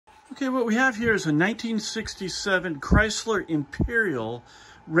Okay, what we have here is a 1967 Chrysler Imperial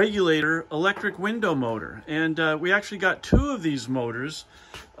regulator electric window motor. And we actually got two of these motors,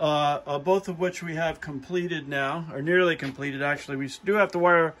 both of which we have completed now, or nearly completed actually. We do have to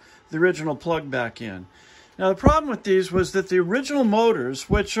wire the original plug back in. Now the problem with these was that the original motors,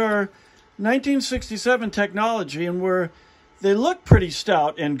 which are 1967 technology, and they look pretty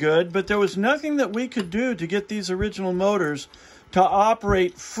stout and good, but there was nothing that we could do to get these original motors to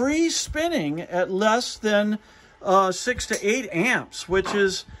operate free spinning at less than 6 to 8 amps,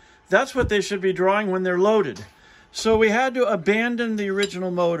 that's what they should be drawing when they're loaded. So we had to abandon the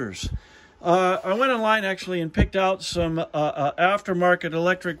original motors. I went online actually and picked out some aftermarket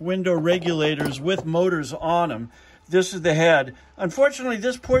electric window regulators with motors on them. This is the head. Unfortunately,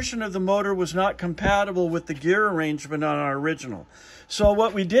 this portion of the motor was not compatible with the gear arrangement on our original. So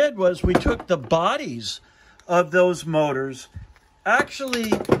what we did was we took the bodies of those motors,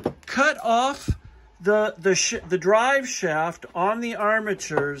 actually cut off the drive shaft on the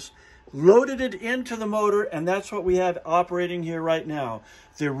armatures, loaded it into the motor, and that's what we have operating here right now.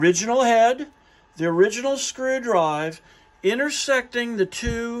 The original head, the original screw drive, intersecting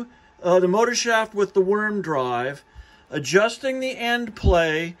the motor shaft with the worm drive, adjusting the end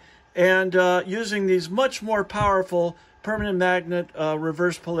play, and using these much more powerful permanent magnet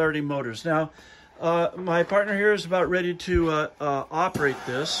reverse polarity motors. Now, my partner here is about ready to operate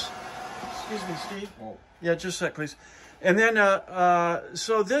this. Excuse me, Steve. Oh. Yeah, just a sec, please. And then,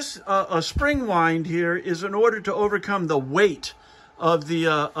 so this a spring wind here is in order to overcome the weight of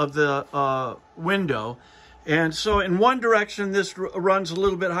the window. And so in one direction, this runs a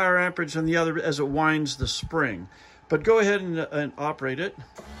little bit higher amperage than the other as it winds the spring. But go ahead and operate it.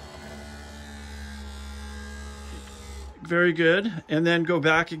 Very good. And then go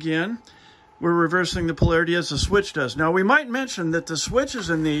back again. We're reversing the polarity as the switch does. Now, we might mention that the switches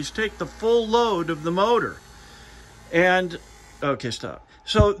in these take the full load of the motor. And, okay, stop.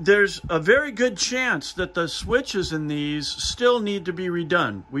 So there's a very good chance that the switches in these still need to be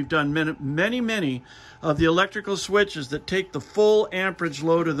redone. We've done many of the electrical switches that take the full amperage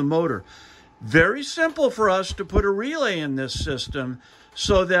load of the motor. Very simple for us to put a relay in this system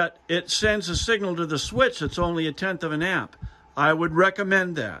so that it sends a signal to the switch that's only 1/10 of an amp. I would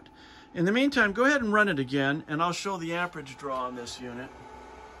recommend that. In the meantime, go ahead and run it again, and I'll show the amperage draw on this unit.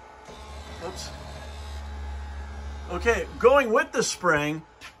 Oops. Okay, going with the spring,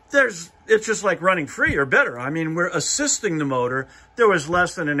 it's just like running free or better. I mean, we're assisting the motor. There was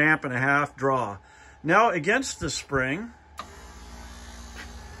less than 1.5 amp draw. Now against the spring,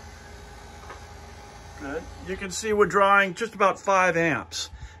 good. You can see we're drawing just about 5 amps.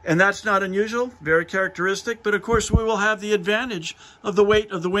 And that's not unusual, very characteristic, but of course we will have the advantage of the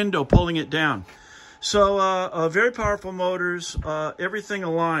weight of the window pulling it down. So very powerful motors, everything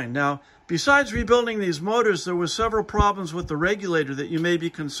aligned. Now, besides rebuilding these motors, there were several problems with the regulator that you may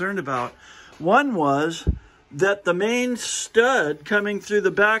be concerned about. One was that the main stud coming through the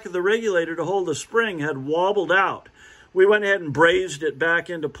back of the regulator to hold the spring had wobbled out. We went ahead and brazed it back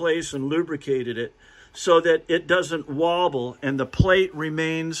into place and lubricated it so that it doesn't wobble and the plate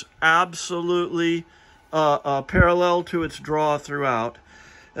remains absolutely parallel to its draw throughout.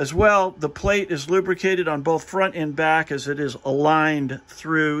 As well, the plate is lubricated on both front and back as it is aligned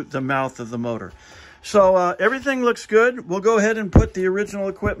through the mouth of the motor. So everything looks good. We'll go ahead and put the original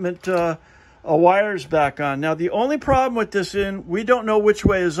equipment wires back on. Now, the only problem with this we don't know which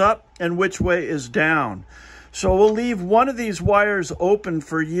way is up and which way is down. So we'll leave one of these wires open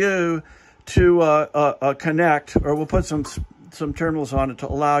for you to connect, or we'll put some terminals on it to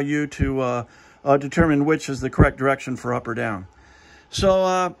allow you to determine which is the correct direction for up or down.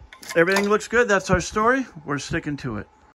 So everything looks good. That's our story. We're sticking to it.